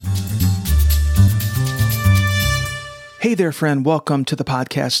Hey there, friend. Welcome to the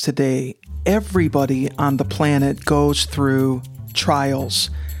podcast today. Everybody on the planet goes through trials.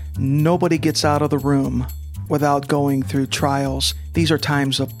 Nobody gets out of the room without going through trials. These are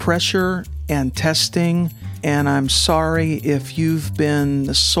times of pressure and testing, and I'm sorry if you've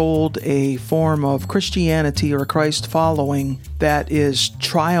been sold a form of Christianity or Christ following that is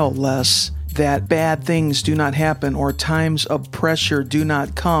trial-less, that bad things do not happen or times of pressure do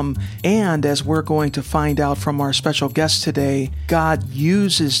not come. And as we're going to find out from our special guest today, God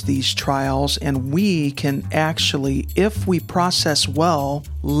uses these trials, and we can actually, if we process well,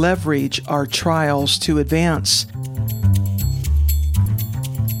 leverage our trials to advance.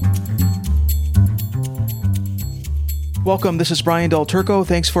 Welcome, this is Brian Del Turco.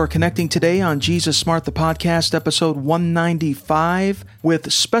 Thanks for connecting today on Jesus Smart, the podcast, episode 195,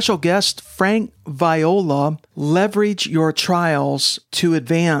 with special guest Frank Viola, Leverage Your Trials to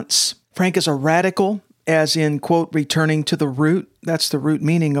Advance. Frank is a radical, as in, quote, returning to the root. That's the root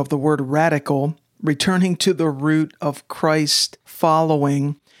meaning of the word radical, returning to the root of Christ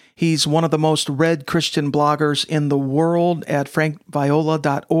following. He's one of the most read Christian bloggers in the world at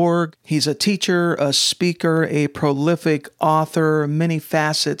frankviola.org. He's a teacher, a speaker, a prolific author, many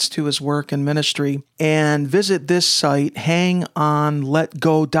facets to his work and ministry. And visit this site,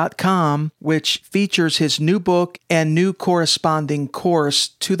 hangonletgo.com, which features his new book and new corresponding course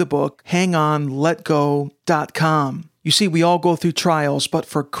to the book, hangonletgo.com. You see, we all go through trials, but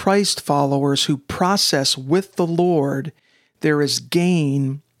for Christ followers who process with the Lord, there is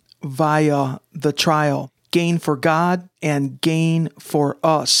gain via the trial. Gain for God and gain for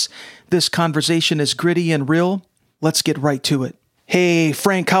us. This conversation is gritty and real. Let's get right to it. Hey,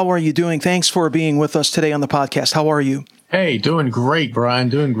 Frank, how are you doing? Thanks for being with us today on the podcast. How are you? Hey, doing great, Brian.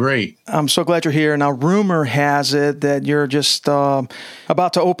 Doing great. I'm so glad you're here. Now, rumor has it that you're just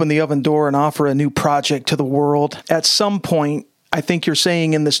about to open the oven door and offer a new project to the world. At some point, I think you're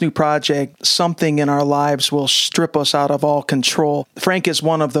saying in this new project, something in our lives will strip us out of all control. Frank is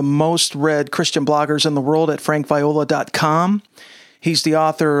one of the most read Christian bloggers in the world at frankviola.com. He's the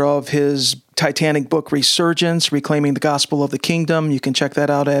author of his titanic book, Resurgence, Reclaiming the Gospel of the Kingdom. You can check that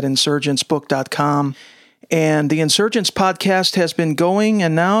out at insurgencebook.com. And the Insurgence podcast has been going,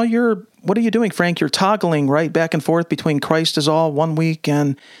 and now what are you doing, Frank? You're toggling, right, back and forth between Christ is All one week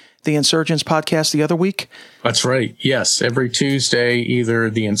and the Insurgence podcast the other week? That's right. Yes. Every Tuesday, either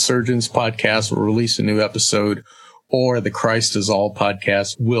the Insurgence podcast will release a new episode or the Christ is All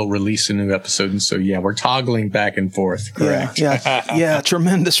podcast will release a new episode. And so, we're toggling back and forth. Correct. Yeah.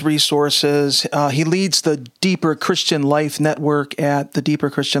 Tremendous resources. He leads the Deeper Christian Life Network at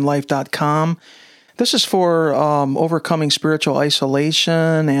thedeeperchristianlife.com. This is for overcoming spiritual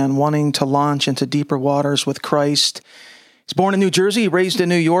isolation and wanting to launch into deeper waters with Christ. He's born in New Jersey, raised in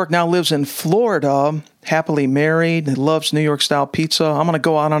New York, now lives in Florida, happily married, loves New York-style pizza. I'm going to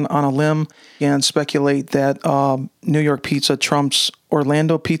go out on a limb and speculate that New York pizza trumps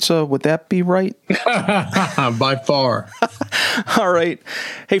Orlando pizza. Would that be right? By far. All right.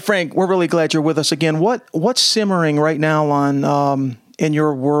 Hey, Frank, we're really glad you're with us again. What's simmering right now on in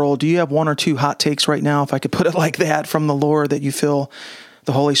your world? Do you have one or two hot takes right now, if I could put it like that, from the Lord that you feel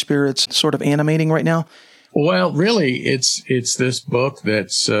the Holy Spirit's sort of animating right now? Well, really, it's this book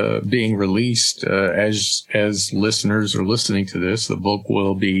that's being released as listeners are listening to this. The book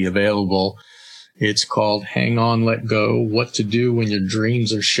will be available. It's called Hang On, Let Go, What to Do When Your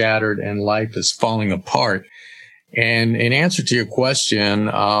Dreams Are Shattered and Life is Falling Apart. And in answer to your question,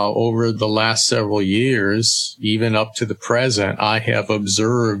 over the last several years, even up to the present, I have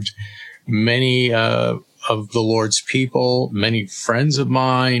observed many of the Lord's people, many friends of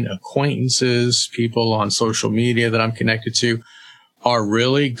mine, acquaintances, people on social media that I'm connected to, are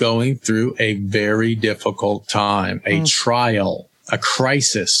really going through a very difficult time, a trial, a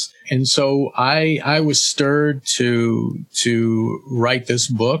crisis. And so I was stirred to write this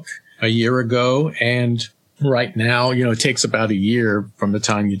book a year ago. And right now, it takes about a year from the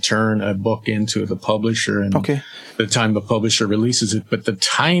time you turn a book into the publisher and the time the publisher releases it. But the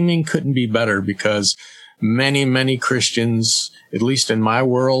timing couldn't be better because many, many Christians, at least in my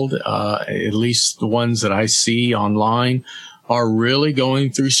world, at least the ones that I see online, are really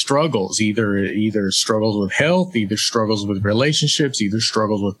going through struggles, either struggles with health, either struggles with relationships, either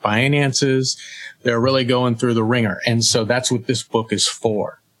struggles with finances. They're really going through the ringer. And so that's what this book is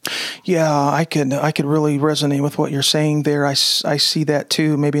for. Yeah, I could really resonate with what you're saying there. I see that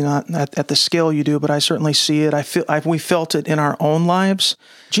too. Maybe not at the scale you do, but I certainly see it. We felt it in our own lives.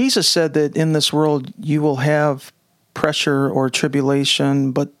 Jesus said that in this world you will have pressure or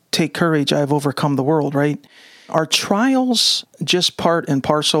tribulation, but take courage. I have overcome the world, right? Are trials just part and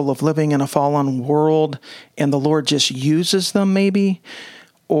parcel of living in a fallen world and the Lord just uses them maybe?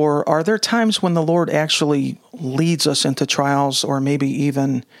 Or are there times when the Lord actually leads us into trials or maybe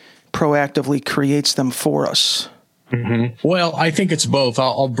even proactively creates them for us? Mm-hmm. Well, I think it's both.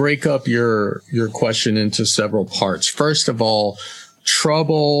 I'll break up your question into several parts. First of all,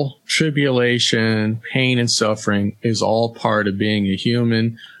 trouble, tribulation, pain, and suffering is all part of being a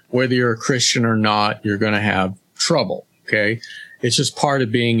human. Whether you're a Christian or not, you're going to have trouble, okay? It's just part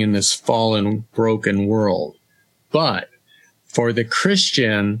of being in this fallen, broken world. But for the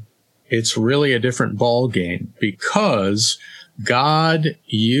Christian, it's really a different ball game because God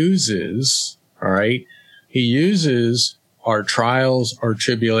uses, all right, He uses our trials, our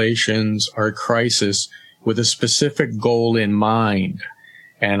tribulations, our crisis with a specific goal in mind.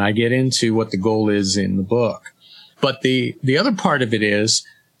 And I get into what the goal is in the book. But the other part of it is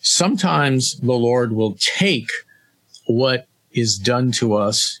sometimes the Lord will take what is done to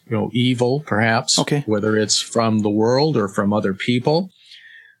us, evil perhaps, whether it's from the world or from other people.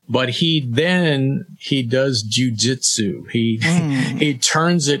 But he does jujitsu. He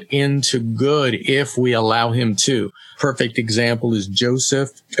turns it into good if we allow him to. Perfect example is Joseph,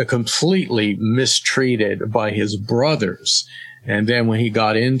 completely mistreated by his brothers. And then when he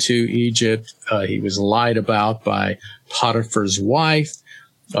got into Egypt, he was lied about by Potiphar's wife,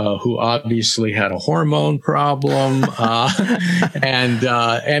 who obviously had a hormone problem.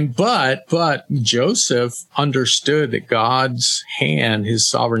 But Joseph understood that God's hand, his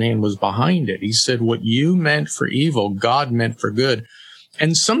sovereign hand, was behind it. He said, what you meant for evil, God meant for good.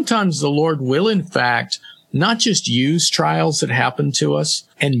 And sometimes the Lord will, in fact, not just use trials that happen to us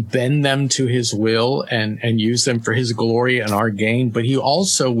and bend them to his will and use them for his glory and our gain, but he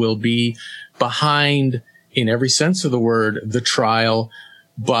also will be behind, in every sense of the word, the trial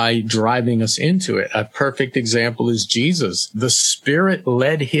by driving us into it. A perfect example is Jesus. The Spirit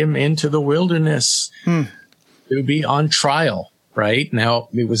led him into the wilderness to be on trial, right? Now,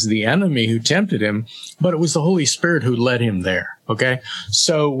 it was the enemy who tempted him, but it was the Holy Spirit who led him there, okay?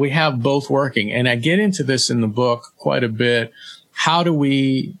 So we have both working. And I get into this in the book quite a bit. How do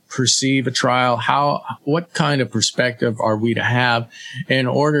we perceive a trial? What kind of perspective are we to have in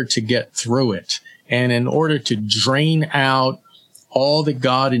order to get through it? And in order to drain out all that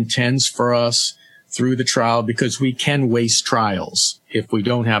God intends for us through the trial, because we can waste trials if we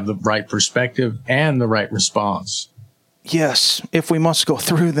don't have the right perspective and the right response. Yes, if we must go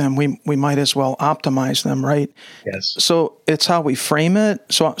through them, we might as well optimize them, right? Yes. So it's how we frame it.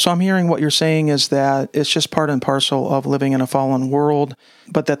 So I'm hearing what you're saying is that it's just part and parcel of living in a fallen world,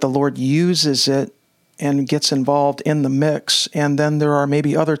 but that the Lord uses it and gets involved in the mix. And then there are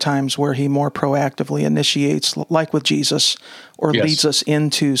maybe other times where he more proactively initiates, like with Jesus, or leads us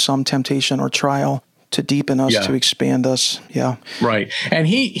into some temptation or trial to deepen us, to expand us. Yeah. Right. And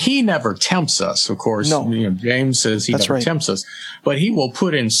he never tempts us, of course. No. James says he never tempts us, but he will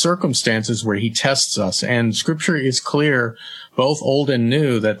put in circumstances where he tests us. And Scripture is clear, both old and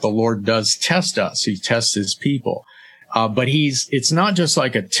new, that the Lord does test us. He tests his people. But it's not just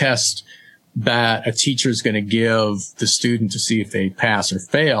like a test that a teacher is going to give the student to see if they pass or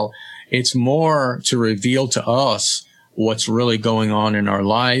fail. It's more to reveal to us what's really going on in our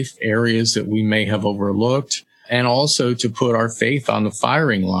life, areas that we may have overlooked, and also to put our faith on the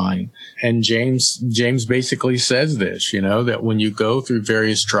firing line. And James basically says this, that when you go through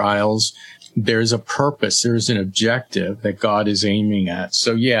various trials, there's a purpose, there's an objective that God is aiming at.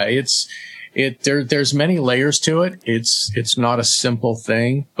 So yeah, there's many layers to it. It's not a simple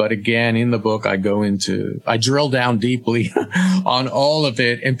thing, but again, in the book, I drill down deeply on all of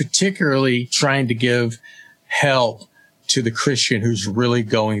it, and particularly trying to give help to the Christian who's really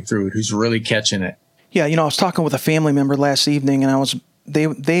going through it, who's really catching it. Yeah, I was talking with a family member last evening, and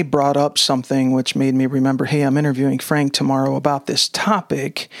they brought up something which made me remember, hey, I'm interviewing Frank tomorrow about this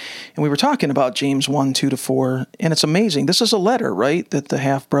topic, and we were talking about James 1:2-4, and it's amazing. This is a letter, right, that the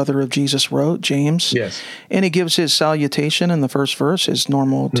half-brother of Jesus wrote, James. Yes. And he gives his salutation in the first verse, his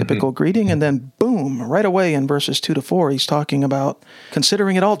normal, typical greeting, and then boom, right away in verses 2-4, he's talking about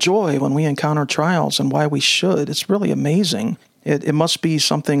considering it all joy when we encounter trials and why we should. It's really amazing. It must be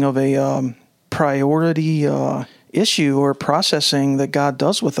something of a priority issue or processing that God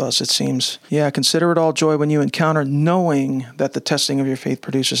does with us, it seems. Yeah, consider it all joy when you encounter, knowing that the testing of your faith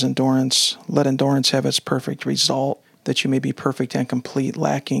produces endurance. Let endurance have its perfect result, that you may be perfect and complete,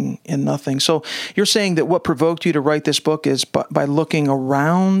 lacking in nothing. So you're saying that what provoked you to write this book is by looking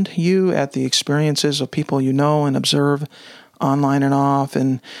around you at the experiences of people you know and observe online and off.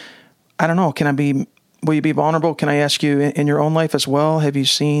 And I don't know, will you be vulnerable? Can I ask you, in your own life as well, have you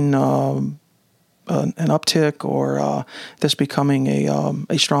seen an uptick or this becoming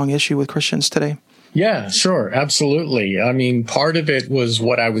a strong issue with Christians today? Yeah, sure. Absolutely. I mean, part of it was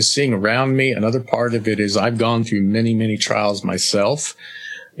what I was seeing around me. Another part of it is I've gone through many, many trials myself.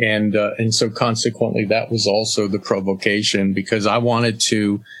 And so consequently, that was also the provocation, because I wanted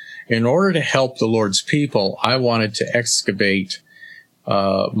to, in order to help the Lord's people, I wanted to excavate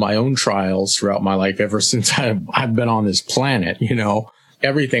my own trials throughout my life ever since I've been on this planet,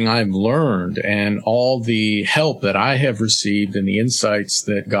 everything I've learned and all the help that I have received and the insights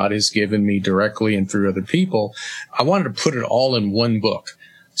that God has given me directly and through other people. I wanted to put it all in one book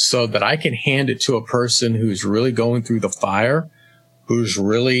so that I can hand it to a person who's really going through the fire, who's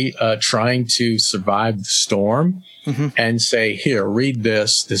really trying to survive the storm, and say, here, read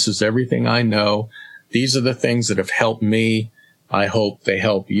this. This is everything I know. These are the things that have helped me. I hope they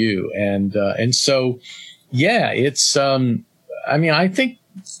help you. And so, yeah, it's, I think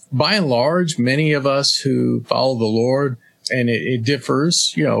by and large, many of us who follow the Lord, and it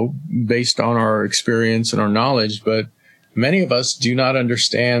differs, based on our experience and our knowledge, but many of us do not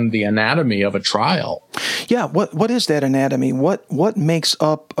understand the anatomy of a trial. Yeah. What is that anatomy? What makes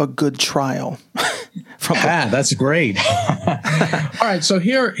up a good trial? That's great. All right. So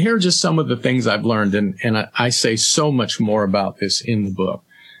here are just some of the things I've learned. And I say so much more about this in the book,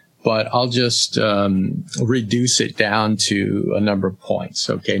 but I'll just reduce it down to a number of points.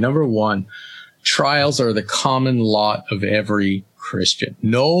 Okay. Number one, trials are the common lot of every Christian.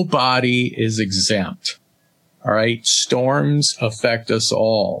 Nobody is exempt. All right. Storms affect us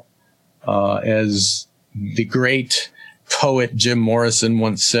all. As the great poet Jim Morrison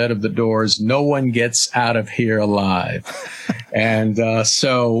once said of the Doors, no one gets out of here alive. And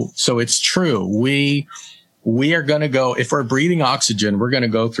so it's true. We are going to go, if we're breathing oxygen, we're going to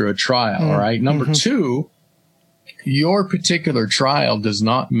go through a trial. All right. Number two, your particular trial does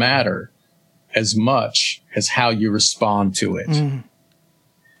not matter as much as how you respond to it.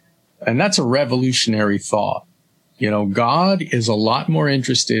 And that's a revolutionary thought. God is a lot more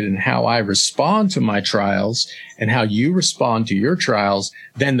interested in how I respond to my trials and how you respond to your trials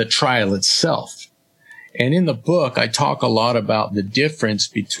than the trial itself. And in the book, I talk a lot about the difference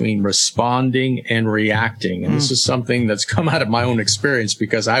between responding and reacting. And this is something that's come out of my own experience,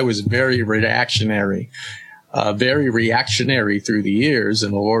 because I was very reactionary through the years.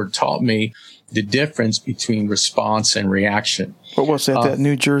 And the Lord taught me the difference between response and reaction. What was that? That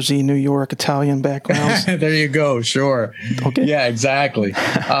New Jersey, New York, Italian background? There you go. Sure. Okay. Yeah, exactly.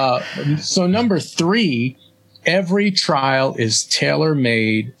 So number three, every trial is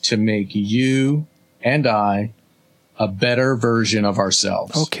tailor-made to make you and I a better version of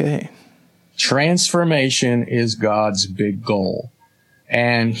ourselves. Okay. Transformation is God's big goal.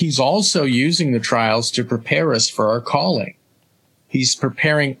 And he's also using the trials to prepare us for our calling. He's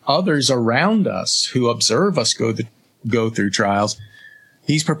preparing others around us who observe us go through trials.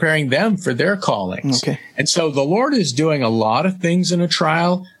 He's preparing them for their callings. Okay. And so the Lord is doing a lot of things in a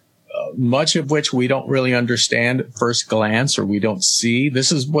trial, much of which we don't really understand at first glance, or we don't see.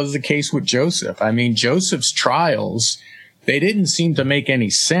 This was the case with Joseph. I mean, Joseph's trials, they didn't seem to make any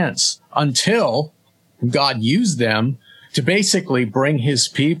sense until God used them to basically bring his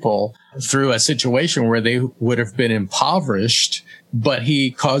people through a situation where they would have been impoverished, but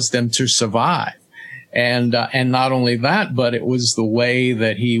he caused them to survive. And not only that, but it was the way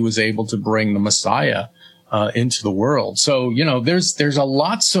that he was able to bring the Messiah into the world. So, there's a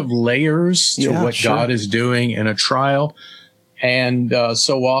lots of layers to what God is doing in a trial. And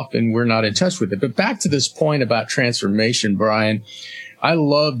so often we're not in touch with it. But back to this point about transformation, Brian, I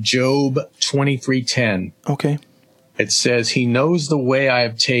love Job 23:10. Okay. It says, he knows the way I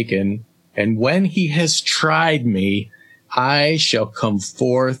have taken, and when he has tried me, I shall come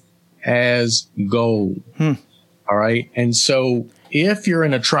forth as gold. All right. And so if you're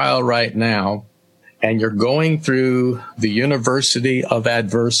in a trial right now and you're going through the university of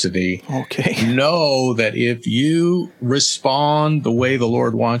adversity, know that if you respond the way the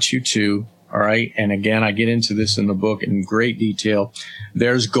Lord wants you to, all right, and again, I get into this in the book in great detail,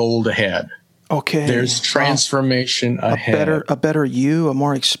 there's gold ahead. Okay. There's transformation ahead. A better you, a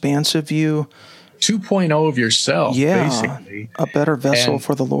more expansive you. 2.0 of yourself, basically. A better vessel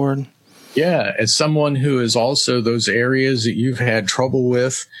for the Lord. Yeah, as someone who is also those areas that you've had trouble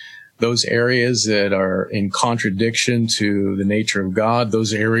with, those areas that are in contradiction to the nature of God,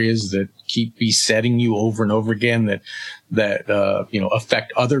 those areas that keep besetting you over and over again that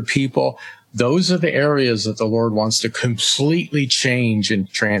affect other people. Those are the areas that the Lord wants to completely change and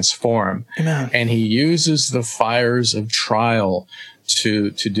transform. Amen. And he uses the fires of trial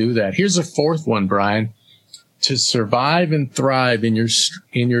to do that. Here's a fourth one, Brian. to survive and thrive in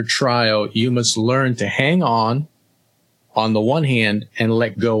your trial, you must learn to hang on the one hand and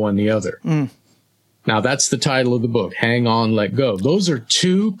let go on the other. Now, that's the title of the book, Hang On, Let Go. Those are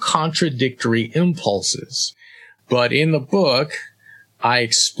two contradictory impulses. But in the book, I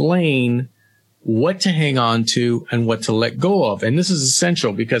explain what to hang on to and what to let go of. And this is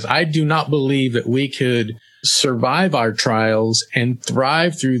essential because I do not believe that we could survive our trials and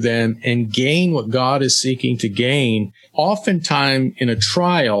thrive through them and gain what God is seeking to gain. Oftentimes in a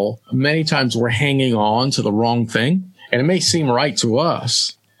trial, many times we're hanging on to the wrong thing, and it may seem right to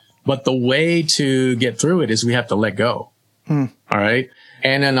us, but the way to get through it is we have to let go. All right.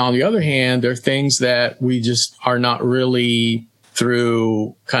 And then on the other hand, there are things that we just are not really,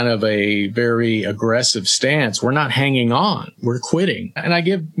 through kind of a very aggressive stance, we're not hanging on, we're quitting. And I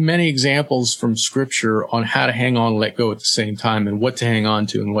give many examples from scripture on how to hang on and let go at the same time, and what to hang on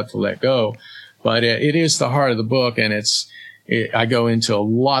to and what to let go. But it is the heart of the book, and I go into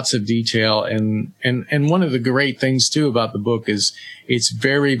lots of detail. And one of the great things too about the book is it's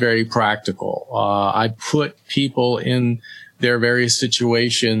very, very practical. I put people in their various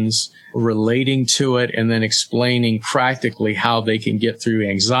situations, relating to it, and then explaining practically how they can get through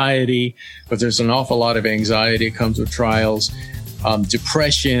anxiety. But there's an awful lot of anxiety that comes with trials,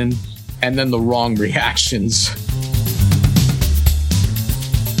 depression, and then the wrong reactions.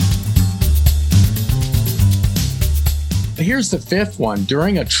 Here's the fifth one.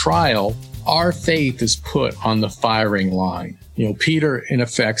 During a trial, our faith is put on the firing line. You know, Peter, in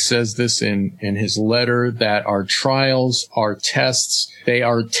effect, says this in his letter, that our trials, our tests, they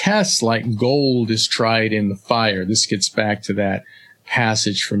are tests like gold is tried in the fire. This gets back to that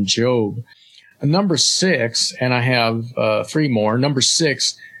passage from Job. Number 6, and I have 3 more. Number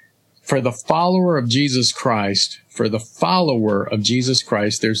 6, for the follower of Jesus Christ,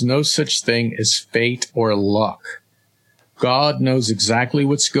 there's no such thing as fate or luck. God knows exactly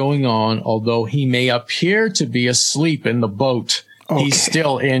what's going on, although he may appear to be asleep in the boat. Okay. He's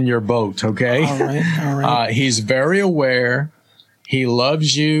still in your boat, okay? All right. He's very aware. He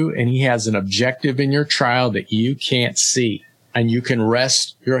loves you, and he has an objective in your trial that you can't see. And you can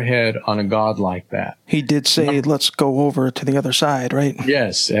rest your head on a God like that. He did say, let's go over to the other side, right?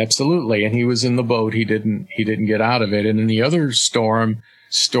 Yes, absolutely. And he was in the boat. He didn't get out of it. And in the other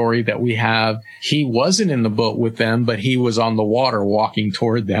story that we have, he wasn't in the boat with them, but he was on the water walking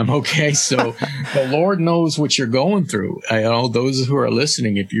toward them. Okay. So the Lord knows what you're going through. I know those who are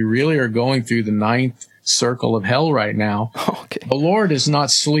listening, if you really are going through the 9th circle of hell right now, okay, the Lord is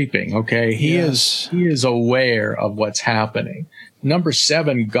not sleeping. Okay. He is aware of what's happening. Number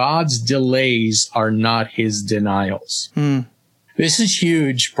 7, God's delays are not his denials. This is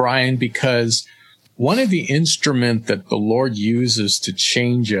huge, Brian, because one of the instruments that the Lord uses to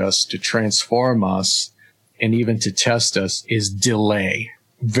change us, to transform us, and even to test us is delay.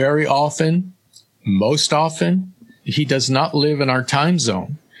 Very often, most often, he does not live in our time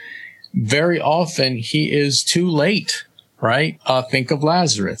zone. Very often, he is too late, right? Think of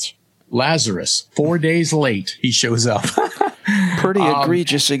Lazarus. 4 days late, he shows up. Pretty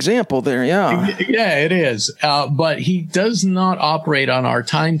egregious example there, yeah. Yeah, it is. But he does not operate on our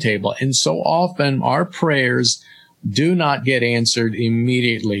timetable. And so often our prayers do not get answered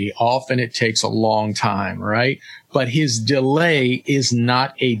immediately. Often it takes a long time, right? But his delay is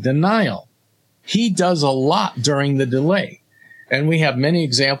not a denial. He does a lot during the delay. And we have many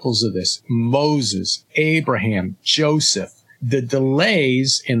examples of this. Moses, Abraham, Joseph. The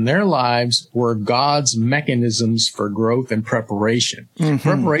delays in their lives were God's mechanisms for growth and preparation.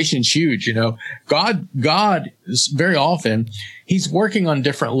 Preparation's huge, you know. God is very often, he's working on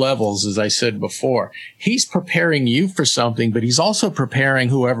different levels, as I said before. He's preparing you for something, but he's also preparing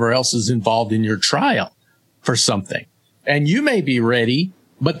whoever else is involved in your trial for something. And you may be ready,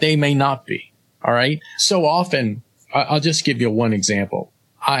 but they may not be. All right. So often, I'll just give you one example.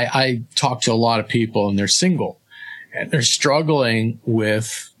 I talk to a lot of people, and they're single. And they're struggling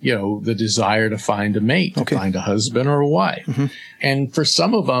with, you know, the desire to find a mate, to find a husband or a wife. And for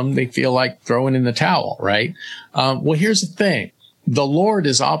some of them, they feel like throwing in the towel, right? Well, here's the thing. The Lord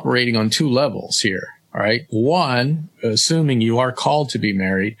is operating on 2 levels here, all right? One, assuming you are called to be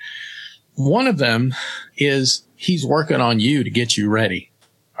married, one of them is he's working on you to get you ready,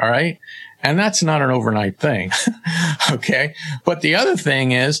 all right? And that's not an overnight thing, okay? But the other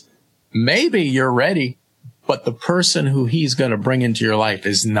thing is maybe you're ready, but the person who he's going to bring into your life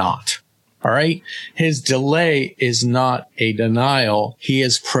is not. All right. His delay is not a denial. He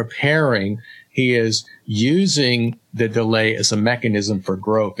is preparing. He is using the delay as a mechanism for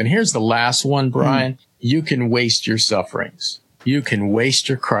growth. And here's the last one, Brian. You can waste your sufferings. You can waste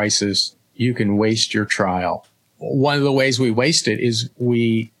your crisis. You can waste your trial. one of the ways we waste it is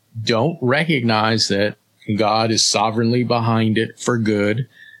we don't recognize that God is sovereignly behind it for good.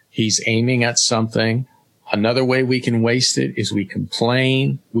 He's aiming at something. Another way we can waste it is we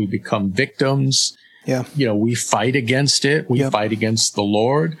complain, we become victims. Yeah. We fight against it. We fight against the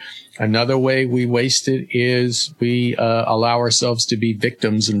Lord. Another way we waste it is we allow ourselves to be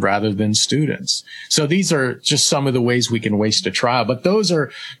victims and rather than students. So these are just some of the ways we can waste a trial. But those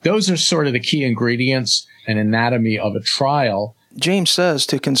are sort of the key ingredients and anatomy of a trial. James says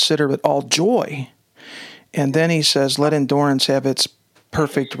to consider it all joy. And then he says, let endurance have its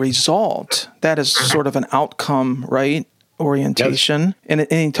perfect result. That is sort of an outcome, right? Orientation. Yes.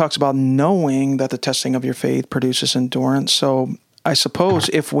 And he talks about knowing that the testing of your faith produces endurance. So I suppose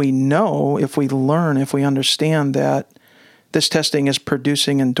if we know, if we learn, if we understand that this testing is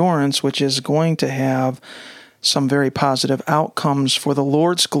producing endurance, which is going to have some very positive outcomes for the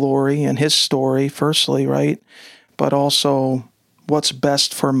Lord's glory and his story, firstly, right? But also what's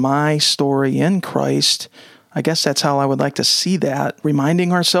best for my story in Christ. I guess that's how I would like to see that.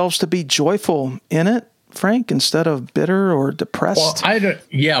 Reminding ourselves to be joyful in it, Frank, instead of bitter or depressed.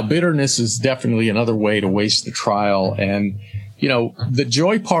 Well, bitterness is definitely another way to waste the trial. And, the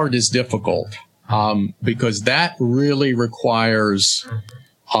joy part is difficult because that really requires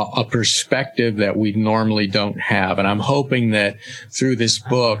a perspective that we normally don't have. And I'm hoping that through this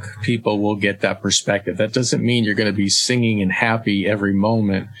book, people will get that perspective. That doesn't mean you're going to be singing and happy every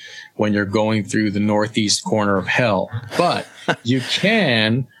moment when you're going through the northeast corner of hell. But you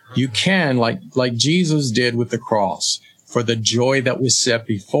can, like Jesus did with the cross, for the joy that was set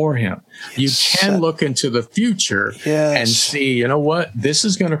before him. You can look into the future and see, you know what, this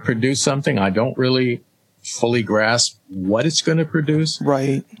is going to produce something I don't really fully grasp what it's going to produce.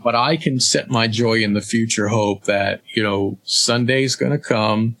 Right. But I can set my joy in the future hope that, Sunday's going to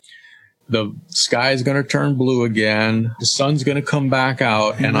come. The sky is going to turn blue again. The sun's going to come back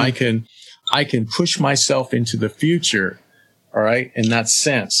out, and I can push myself into the future. All right. In that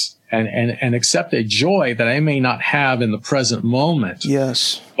sense. And accept a joy that I may not have in the present moment.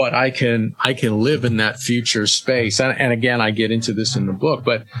 Yes. But I can live in that future space. And again, I get into this in the book,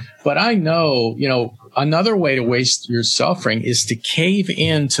 but I know, another way to waste your suffering is to cave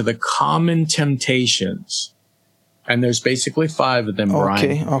into the common temptations. And there's basically 5 of them,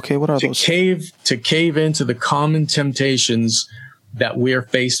 Brian. Okay. What are those? To cave into the common temptations that we are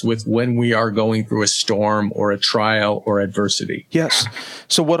faced with when we are going through a storm or a trial or adversity. Yes.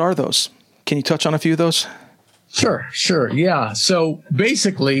 So what are those? Can you touch on a few of those? Sure. Yeah. So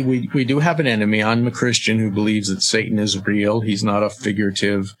basically, we do have an enemy. I'm a Christian who believes that Satan is real. He's not a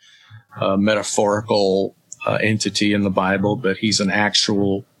figurative, metaphorical entity in the Bible, but he's an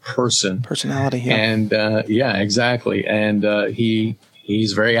actual personality. Yeah. And exactly. And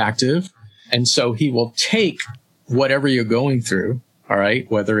he's very active, and so he will take whatever you're going through, all right,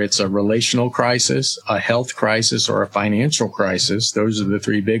 whether it's a relational crisis, a health crisis, or a financial crisis. Those are the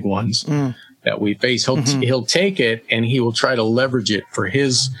 3 big ones that we face. He'll take it and he will try to leverage it for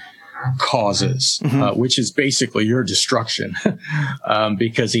his causes, which is basically your destruction,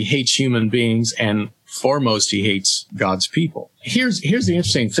 because he hates human beings, and foremost, he hates God's people. Here's the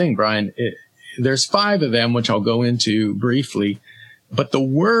interesting thing, Brian. There's 5 of them, which I'll go into briefly, but the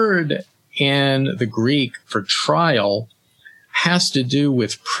word in the Greek for trial has to do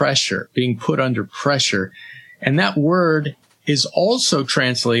with pressure, being put under pressure. And that word is also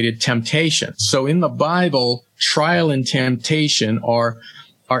translated temptation. So in the Bible, trial and temptation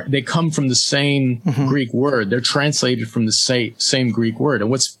they come from the same Greek word. They're translated from the same Greek word. And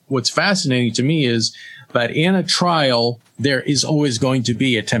what's fascinating to me is that in a trial, there is always going to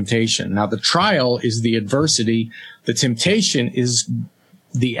be a temptation. Now, the trial is the adversity. The temptation is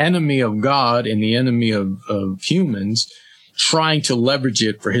the enemy of God and the enemy of humans trying to leverage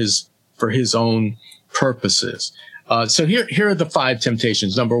it for his own purposes. So here are the 5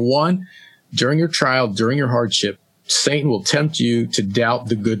 temptations. Number 1, during your trial, during your hardship, Satan will tempt you to doubt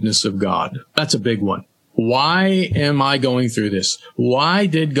the goodness of God. That's a big one. Why am I going through this? Why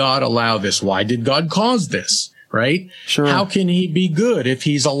did God allow this? Why did God cause this? Right? Sure. How can he be good if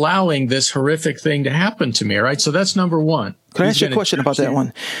he's allowing this horrific thing to happen to me? Right? So that's number 1. Could I ask you a question about that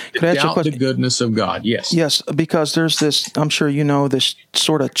one? Could I ask you a question? The goodness of God. Yes. Yes, because there's this, I'm sure you know, this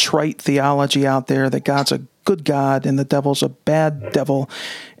sort of trite theology out there that God's a good God and the devil's a bad devil,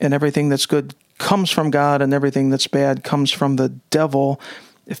 and everything that's good comes from God and everything that's bad comes from the devil.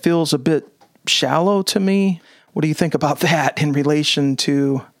 It feels a bit shallow to me. What do you think about that in relation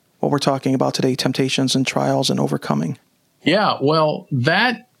to what we're talking about today, temptations and trials and overcoming? Yeah, well,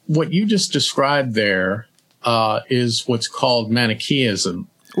 what you just described there is what's called Manichaeism.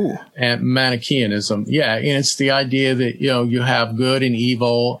 Ooh. And Manichaeanism. Yeah. And it's the idea that, you have good and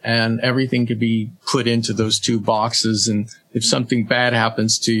evil and everything could be put into those two boxes. And if something bad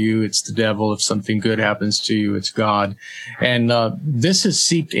happens to you, it's the devil. If something good happens to you, it's God. And this has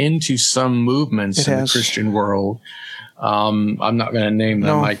seeped into some movements in the Christian world. I'm not going to name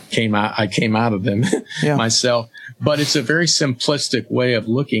them. No. I came out of them myself. But it's a very simplistic way of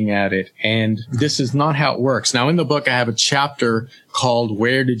looking at it. And this is not how it works. Now, in the book, I have a chapter called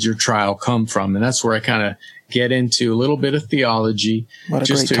Where Did Your Trial Come From? And that's where I kind of get into a little bit of theology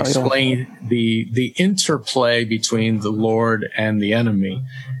just to explain the interplay between the Lord and the enemy.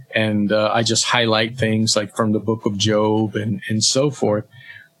 And I just highlight things like from the book of Job and so forth.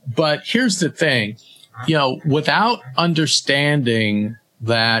 But here's the thing, without understanding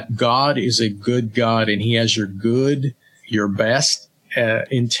that God is a good God and he has your best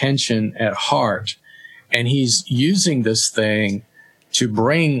intention at heart. And he's using this thing to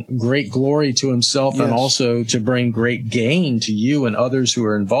bring great glory to himself and also to bring great gain to you and others who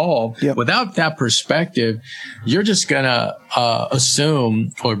are involved. Yep. Without that perspective, you're just going to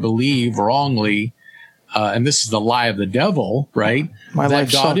assume or believe wrongly, and this is the lie of the devil, right?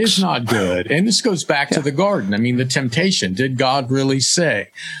 That God is not good. And this goes back to the garden. I mean, the temptation. Did God really say?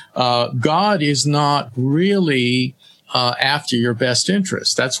 God is not really after your best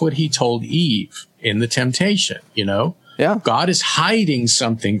interest. That's what he told Eve in the temptation, Yeah. God is hiding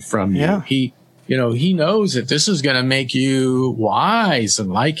something from you. Yeah. He knows that this is going to make you wise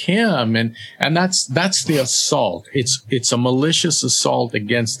and like him. And that's the assault. It's a malicious assault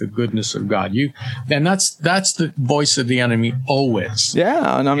against the goodness of God. And that's the voice of the enemy always.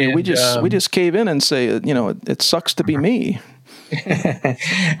 Yeah. And I mean, we just cave in and say, it sucks to be me.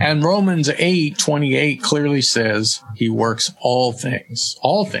 And Romans 8:28 clearly says he works all things,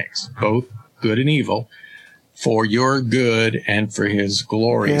 both good and evil, for your good and for his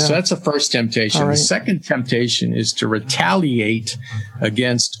glory. Yeah. So that's the first temptation. Right. The second temptation is to retaliate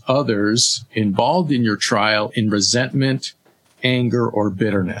against others involved in your trial in resentment, anger, or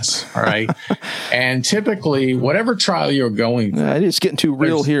bitterness. All right. And typically, whatever trial you're going through. It's getting too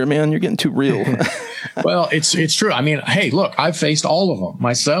real here, man. You're getting too real. Well, it's true. I mean, hey, look, I've faced all of them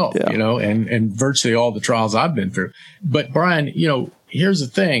myself, and virtually all the trials I've been through. But Brian, here's the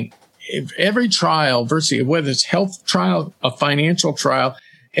thing. If every trial, virtually, whether it's health trial, a financial trial,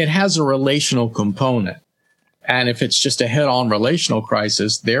 it has a relational component. And if it's just a head-on relational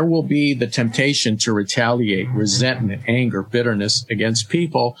crisis, there will be the temptation to retaliate, resentment, anger, bitterness against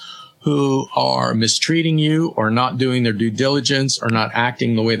people who are mistreating you or not doing their due diligence or not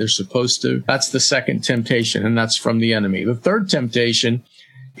acting the way they're supposed to. That's the second temptation, and that's from the enemy. The third temptation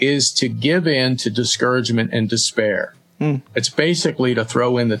is to give in to discouragement and despair. It's basically to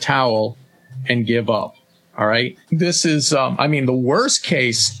throw in the towel and give up. All right. This is, the worst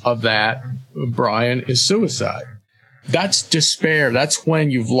case of that, Brian, is suicide. That's despair. That's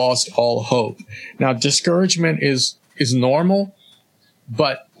when you've lost all hope. Now, discouragement is normal,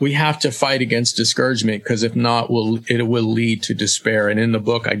 but we have to fight against discouragement because if not, it will lead to despair. And in the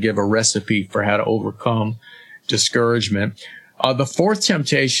book, I give a recipe for how to overcome discouragement. The fourth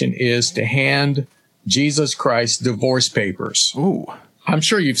temptation is to hand Jesus Christ divorce papers. Ooh. I'm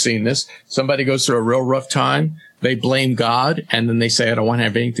sure you've seen this. Somebody goes through a real rough time. They blame God, and then they say, I don't want to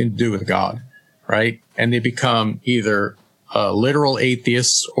have anything to do with God, right? And they become either literal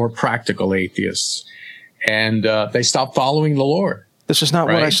atheists or practical atheists. And they stop following the Lord. This is not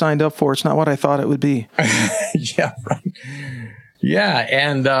what I signed up for. It's not what I thought it would be. Yeah, right. Yeah,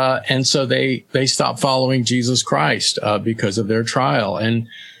 and so they stop following Jesus Christ because of their trial. And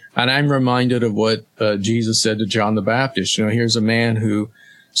I'm reminded of what Jesus said to John the Baptist. Here's a man who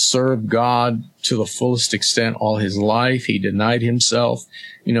served God to the fullest extent all his life. He denied himself,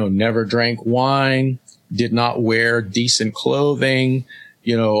 never drank wine, did not wear decent clothing,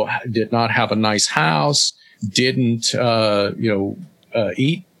 did not have a nice house, didn't,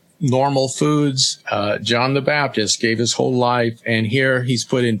 eat normal foods. John the Baptist gave his whole life, and here he's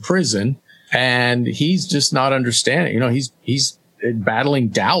put in prison, and he's just not understanding. He's battling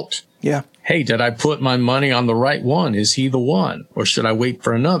doubt. Yeah. Hey, did I put my money on the right one? Is he the one? Or should I wait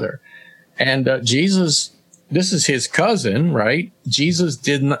for another? And Jesus, this is his cousin, right? Jesus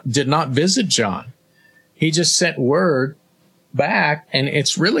did not visit John. He just sent word back, and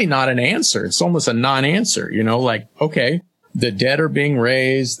it's really not an answer. It's almost a non-answer, okay, the dead are being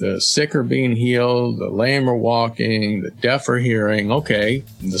raised, the sick are being healed, the lame are walking, the deaf are hearing, okay,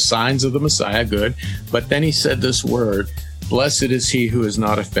 the signs of the Messiah, good. But then he said this word, blessed is he who is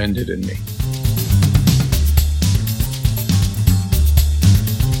not offended in me.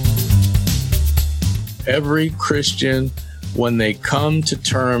 Every Christian when they come to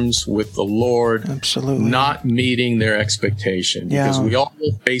terms with the Lord Absolutely. not meeting their expectation. Because we all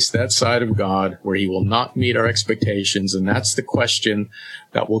will face that side of God where he will not meet our expectations. And that's the question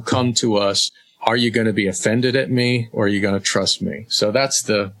that will come to us. Are you going to be offended at me, or are you going to trust me? So that's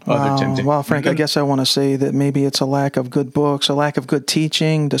the other temptation. Well, Frank, I guess I want to say that maybe it's a lack of good books, a lack of good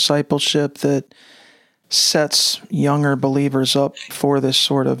teaching, discipleship that sets younger believers up for this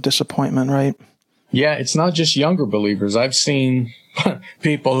sort of disappointment, right? Yeah, it's not just younger believers. I've seen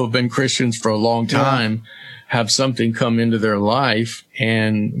people who've been Christians for a long time have something come into their life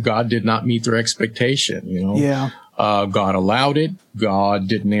and God did not meet their expectation, you know? Yeah. God allowed it. God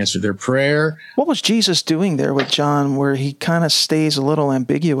didn't answer their prayer. What was Jesus doing there with John, where he kind of stays a little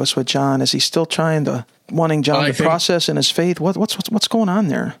ambiguous with John? Is he still wanting John to process in his faith? What's going on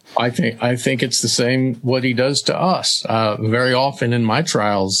there? I think it's the same what he does to us. Very often in my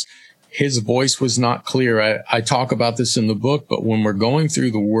trials, his voice was not clear. I talk about this in the book, but when we're going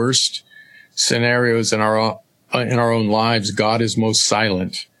through the worst scenarios in our own lives, God is most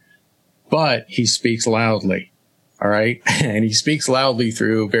silent, but he speaks loudly. All right. And he speaks loudly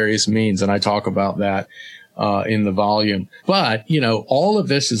through various means. And I talk about that in the volume. But, you know, all of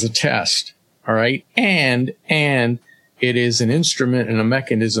this is a test. All right. And it is an instrument and a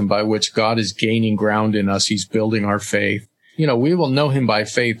mechanism by which God is gaining ground in us. He's building our faith. You know, we will know him by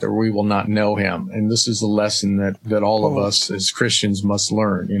faith or we will not know him. And this is a lesson that all of us as Christians must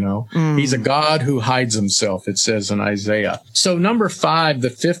learn, you know. He's a God who hides himself, it says in Isaiah. So number 5, the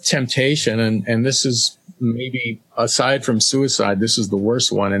fifth temptation, and this is maybe aside from suicide, this is the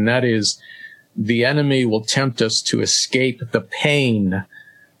worst one. And that is the enemy will tempt us to escape the pain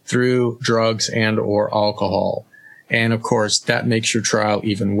through drugs and or alcohol. And of course, that makes your trial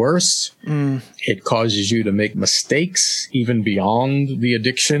even worse. It causes you to make mistakes even beyond the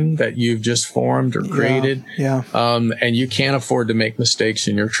addiction that you've just formed or created. And you can't afford to make mistakes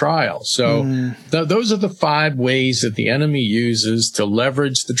in your trial. So those are the 5 ways that the enemy uses to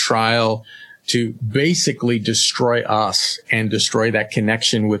leverage the trial to basically destroy us and destroy that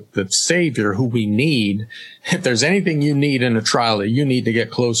connection with the Savior who we need. If there's anything you need in a trial, that you need to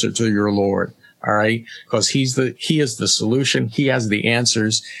get closer to your Lord. All right. Because he is the solution. He has the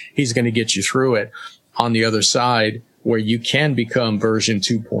answers. He's going to get you through it on the other side where you can become version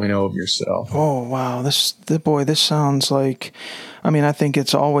 2.0 of yourself. Oh, wow. This sounds like, I mean, I think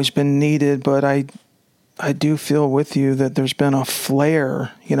it's always been needed, but I do feel with you that there's been a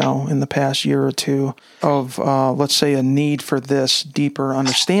flare, you know, in the past year or two of, let's say, a need for this deeper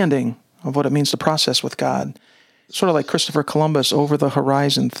understanding of what it means to process with God. Sort of like Christopher Columbus, over the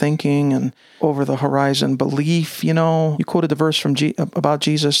horizon thinking and over the horizon belief. You know, you quoted the verse from about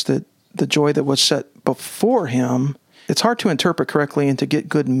Jesus, that the joy that was set before him. It's hard to interpret correctly and to get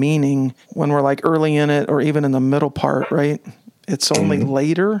good meaning when we're like early in it or even in the middle part, right? It's only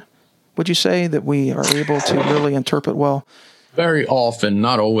later, would you say, that we are able to really interpret well? Very often,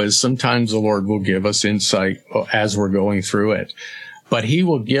 not always. Sometimes the Lord will give us insight as we're going through it, but he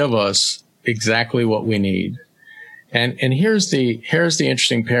will give us exactly what we need. And here's the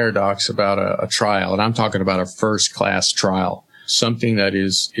interesting paradox about a trial, and I'm talking about a first class trial, something that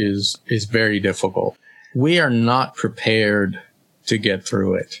is very difficult. We are not prepared to get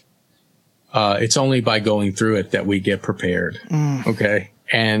through it. It's only by going through it that we get prepared. Okay.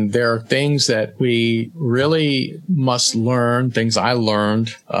 And there are things that we really must learn, things I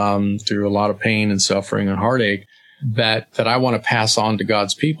learned through a lot of pain and suffering and heartache that I want to pass on to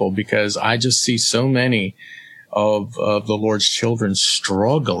God's people, because I just see so many of the Lord's children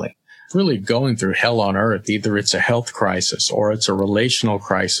struggling, really going through hell on earth. Either it's a health crisis, or it's a relational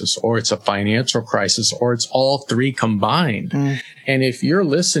crisis, or it's a financial crisis, or it's all 3 combined. And if you're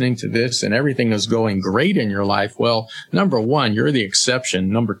listening to this and everything is going great in your life, well, number 1, you're the exception.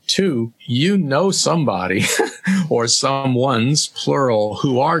 Number 2, you know somebody or someone's, plural,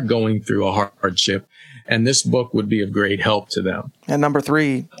 who are going through a hardship, and this book would be of great help to them. And number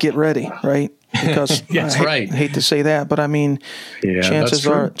 3, get ready, right? Because I hate to say that, but I mean, chances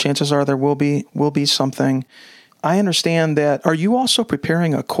are there will be something. I understand that. Are you also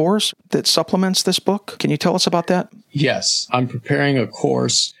preparing a course that supplements this book? Can you tell us about that? Yes, I'm preparing a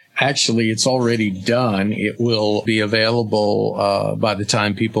course. Actually, it's already done. It will be available by the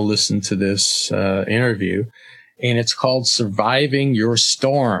time people listen to this interview, and it's called Surviving Your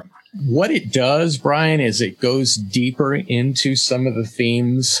Storm. What it does, Brian, is it goes deeper into some of the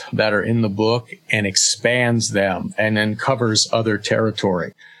themes that are in the book and expands them and then covers other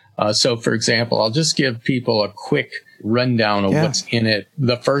territory. So, for example, I'll just give people a quick rundown of what's in it.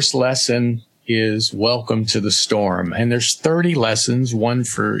 The first lesson is Welcome to the Storm. And there's 30 lessons, one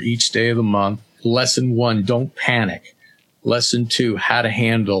for each day of the month. Lesson 1, don't panic. Lesson 2, how to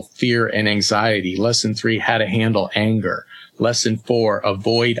handle fear and anxiety. Lesson 3, how to handle anger. Lesson 4,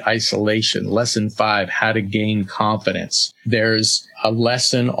 avoid isolation. Lesson 5, how to gain confidence. There's a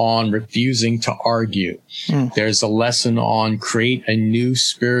lesson on refusing to argue. There's a lesson on create a new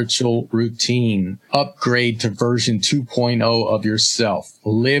spiritual routine. Upgrade to version 2.0 of yourself.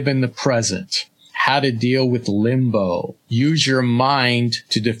 Live in the present. How to deal with limbo. Use your mind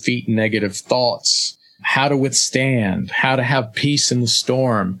to defeat negative thoughts. How to withstand. How to have peace in the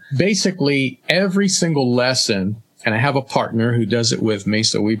storm. Basically, every single lesson. And I have a partner who does it with me,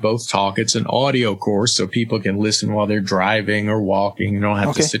 so we both talk. It's an audio course, so people can listen while they're driving or walking. You don't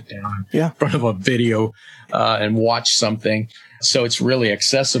have to sit down in front of a video and watch something. So it's really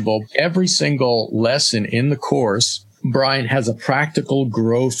accessible. Every single lesson in the course, Brian, has a practical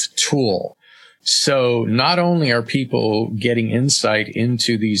growth tool. So not only are people getting insight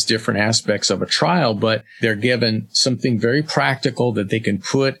into these different aspects of a trial, but they're given something very practical that they can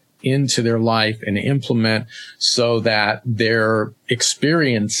put into their life and implement so that they're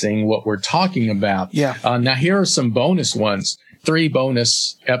experiencing what we're talking about. Now, here are some bonus ones. 3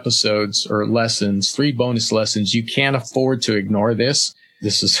 bonus episodes or lessons, 3 bonus lessons. You can't afford to ignore this.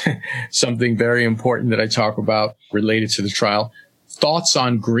 This is something very important that I talk about related to the trial. Thoughts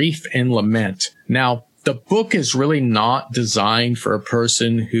on grief and lament. Now, the book is really not designed for a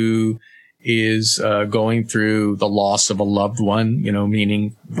person who is going through the loss of a loved one,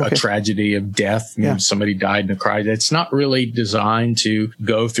 meaning a tragedy of death. Somebody died in a car. It's not really designed to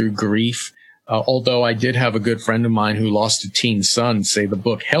go through grief. Although I did have a good friend of mine who lost a teen son say the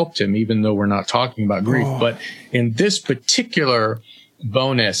book helped him, even though we're not talking about grief. But in this particular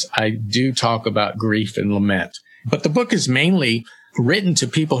bonus, I do talk about grief and lament. But the book is mainly written to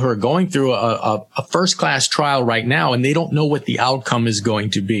people who are going through a first-class trial right now, and they don't know what the outcome is going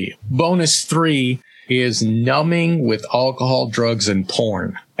to be. Bonus 3 is numbing with alcohol, drugs, and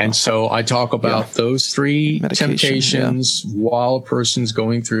porn. And so I talk about those 3 temptations while a person's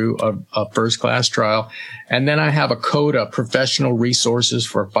going through a first-class trial. And then I have a CODA, Professional Resources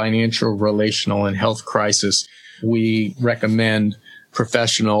for Financial, Relational, and Health Crisis. We recommend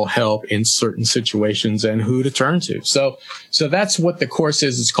professional help in certain situations and who to turn to. So that's what the course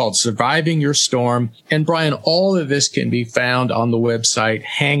is. It's called Surviving Your Storm. And Brian, all of this can be found on the website,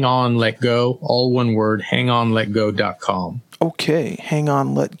 Hang On Let Go, all one word, hangonletgo.com. Okay,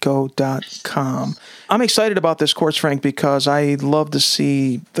 hangonletgo.com. I'm excited about this course, Frank, because I love to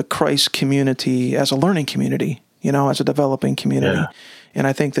see the Christ community as a learning community, as a developing community. Yeah. And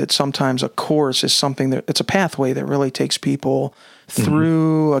I think that sometimes a course is something it's a pathway that really takes people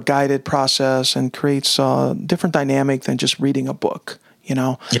through a guided process and creates a different dynamic than just reading a book,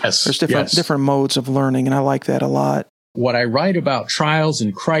 Yes. There's different modes of learning, and I like that a lot. What I write about trials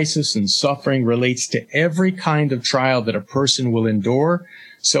and crisis and suffering relates to every kind of trial that a person will endure.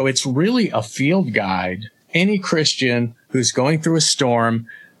 So it's really a field guide. Any Christian who's going through a storm,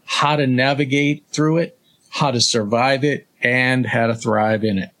 how to navigate through it, how to survive it, and how to thrive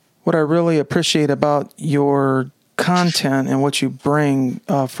in it. What I really appreciate about your content and what you bring,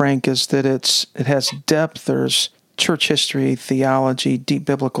 Frank, is that it has depth. There's church history, theology, deep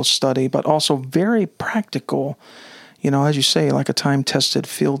biblical study, but also very practical, as you say, like a time-tested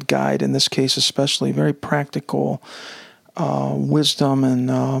field guide, in this case especially, very practical wisdom. And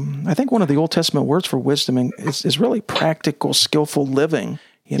I think one of the Old Testament words for wisdom is really practical, skillful living.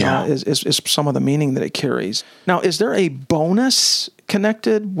 Is some of the meaning that it carries. Now, is there a bonus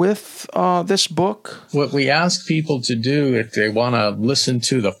connected with this book? What we ask people to do, if they want to listen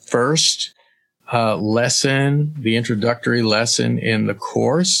to the first lesson, the introductory lesson in the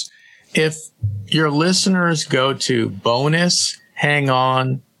course, if your listeners go to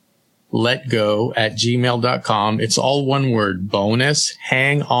bonushangonletgo@gmail.com, it's all one word,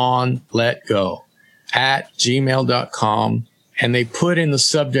 bonushangonletgo@gmail.com. And they put in the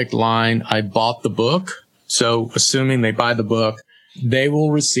subject line, I bought the book. So assuming they buy the book, they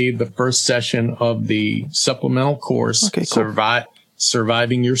will receive the first session of the supplemental course,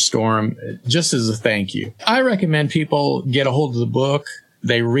 Surviving Your Storm, just as a thank you. I recommend people get a hold of the book.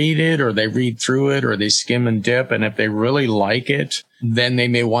 They read it, or they read through it, or they skim and dip. And if they really like it, then they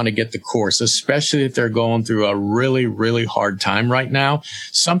may want to get the course, especially if they're going through a really, really hard time right now.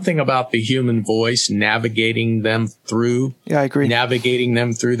 Something about the human voice navigating them through. Yeah, I agree. Navigating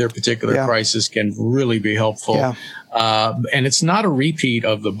them through their particular crisis can really be helpful. Yeah. And it's not a repeat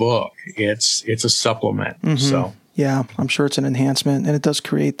of the book. It's a supplement. Mm-hmm. So Yeah, I'm sure it's an enhancement, and it does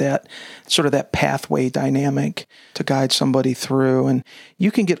create that sort of that pathway dynamic to guide somebody through. And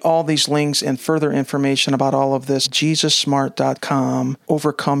you can get all these links and further information about all of this, JesusSmart.com,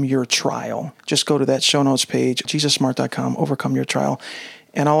 Overcome Your Trial. Just go to that show notes page, JesusSmart.com, Overcome Your Trial.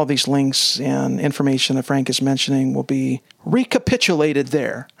 And all of these links and information that Frank is mentioning will be recapitulated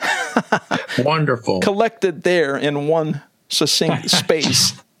there. Wonderful. Collected there in one succinct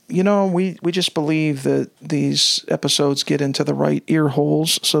space. You know, we just believe that these episodes get into the right ear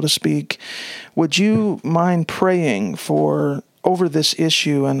holes, so to speak. Would you mind praying over this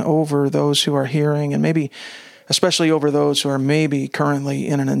issue and over those who are hearing, and maybe especially over those who are maybe currently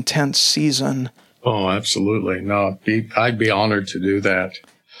in an intense season? Oh, absolutely. No, I'd be honored to do that.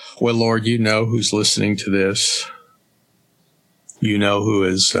 Well, Lord, you know who's listening to this. You know who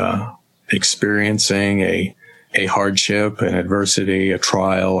is experiencing a hardship, an adversity, a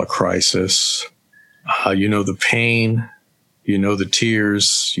trial, a crisis. You know the pain, you know the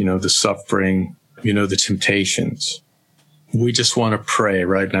tears, you know the suffering, you know the temptations. We just want to pray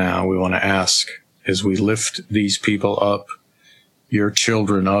right now. We want to ask, as we lift these people up, your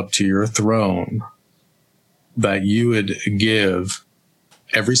children up to your throne, that you would give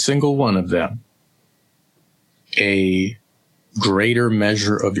every single one of them a greater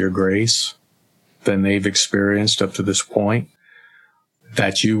measure of your grace than they've experienced up to this point,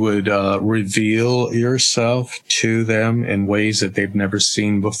 that you would reveal yourself to them in ways that they've never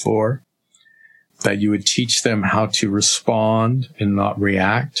seen before, that you would teach them how to respond and not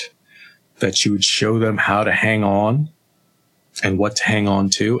react, that you would show them how to hang on and what to hang on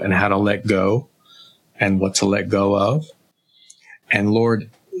to and how to let go and what to let go of. And Lord,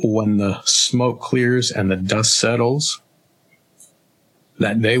 when the smoke clears and the dust settles,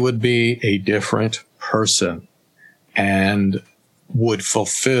 that they would be a different person and would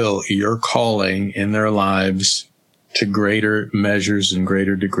fulfill your calling in their lives to greater measures and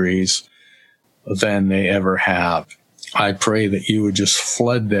greater degrees than they ever have. I pray that you would just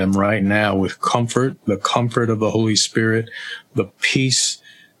flood them right now with comfort, the comfort of the Holy Spirit, the peace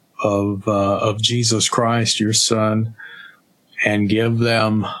of Jesus Christ, your Son, and give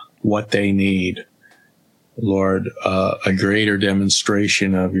them what they need. Lord, a greater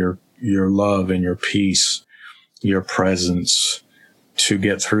demonstration of your love and your peace, your presence to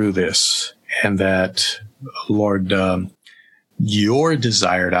get through this. And that, Lord, your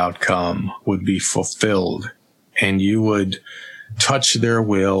desired outcome would be fulfilled, and you would touch their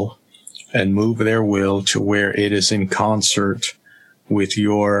will and move their will to where it is in concert with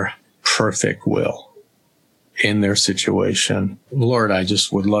your perfect will in their situation. Lord, I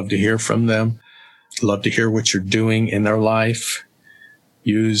just would love to hear from them. Love to hear what you're doing in their life.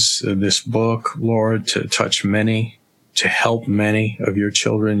 Use this book, Lord, to touch many, to help many of your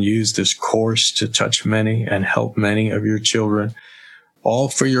children. Use this course to touch many and help many of your children. All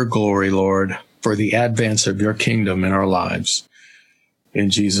for your glory, Lord, for the advance of your kingdom in our lives. In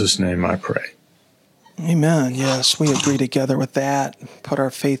Jesus' name I pray. Amen. Yes, we agree together with that. Put our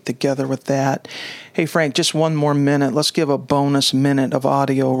faith together with that. Hey, Frank, just one more minute. Let's give a bonus minute of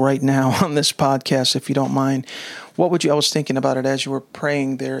audio right now on this podcast, if you don't mind. What would you, I was thinking about it as you were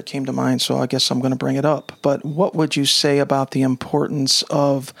praying there, it came to mind, so I guess I'm going to bring it up. But what would you say about the importance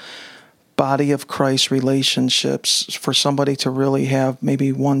of body of Christ relationships for somebody to really have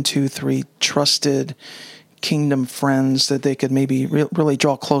maybe 1, 2, 3 trusted kingdom friends that they could maybe really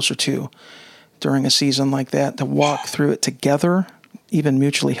draw closer to during a season like that, to walk through it together, even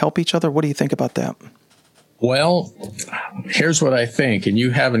mutually help each other? What do you think about that? Well, here's what I think, and you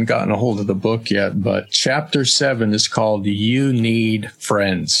haven't gotten a hold of the book yet, but chapter 7 is called You Need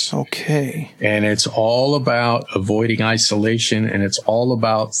Friends. Okay. And it's all about avoiding isolation, and it's all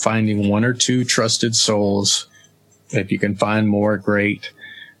about finding 1 or 2 trusted souls. If you can find more, great,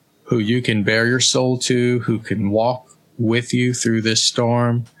 who you can bear your soul to, who can walk with you through this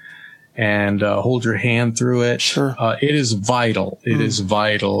storm and hold your hand through it. Sure. It is vital. It is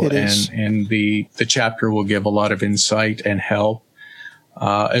vital. It is. And the chapter will give a lot of insight and help,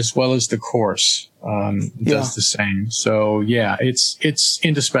 as well as the course does the same. So yeah, it's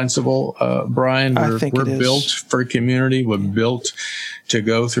indispensable, Brian. I think we're built for community. We're built to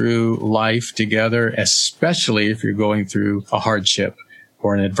go through life together, especially if you're going through a hardship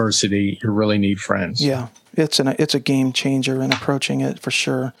or an adversity. You really need friends. Yeah, it's a game changer in approaching it for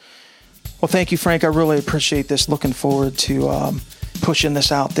sure. Well, thank you, Frank. I really appreciate this. Looking forward to pushing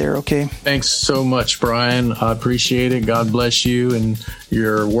this out there, okay? Thanks so much, Brian. I appreciate it. God bless you and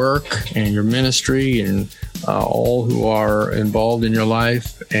your work and your ministry and all who are involved in your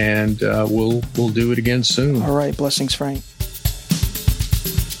life. And we'll do it again soon. All right. Blessings, Frank.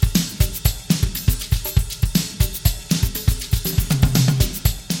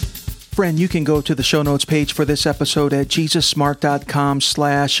 Friend, you can go to the show notes page for this episode at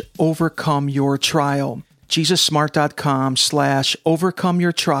jesussmart.com/overcomeyourtrial.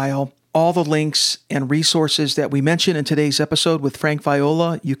 jesussmart.com/overcomeyourtrial. All the links and resources that we mentioned in today's episode with Frank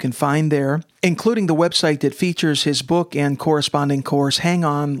Viola, you can find there, including the website that features his book and corresponding course,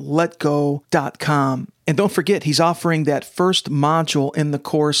 hangonletgo.com. And don't forget, he's offering that first module in the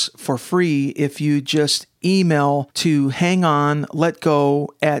course for free if you just email to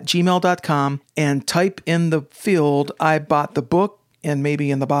hangonletgo@gmail.com and type in the field, I bought the book, and maybe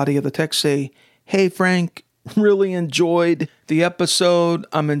in the body of the text say, hey, Frank, really enjoyed the episode.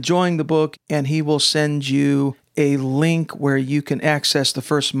 I'm enjoying the book, and he will send you a link where you can access the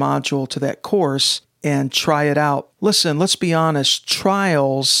first module to that course and try it out. Listen, let's be honest.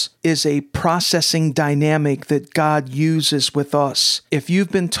 Trials is a processing dynamic that God uses with us. If you've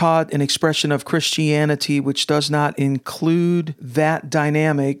been taught an expression of Christianity which does not include that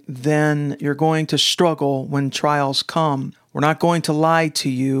dynamic, then you're going to struggle when trials come. We're not going to lie to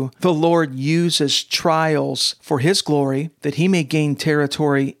you. The Lord uses trials for His glory, that He may gain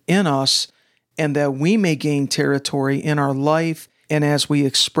territory in us, and that we may gain territory in our life, and as we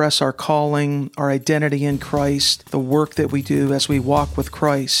express our calling, our identity in Christ, the work that we do as we walk with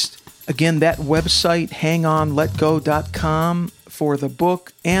Christ. Again, that website, hangonletgo.com, for the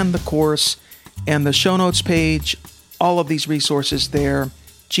book and the course, and the show notes page, all of these resources there,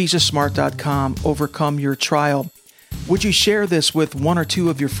 jesussmart.com, overcome your trial. Would you share this with one or two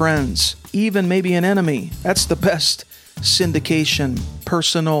of your friends, even maybe an enemy? That's the best syndication,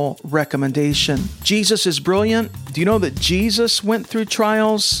 personal recommendation. Jesus is brilliant. Do you know that Jesus went through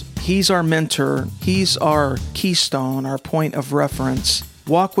trials? He's our mentor. He's our keystone, our point of reference.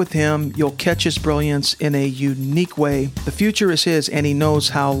 Walk with Him. You'll catch His brilliance in a unique way. The future is His, and He knows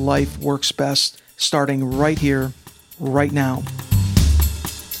how life works best, starting right here, right now.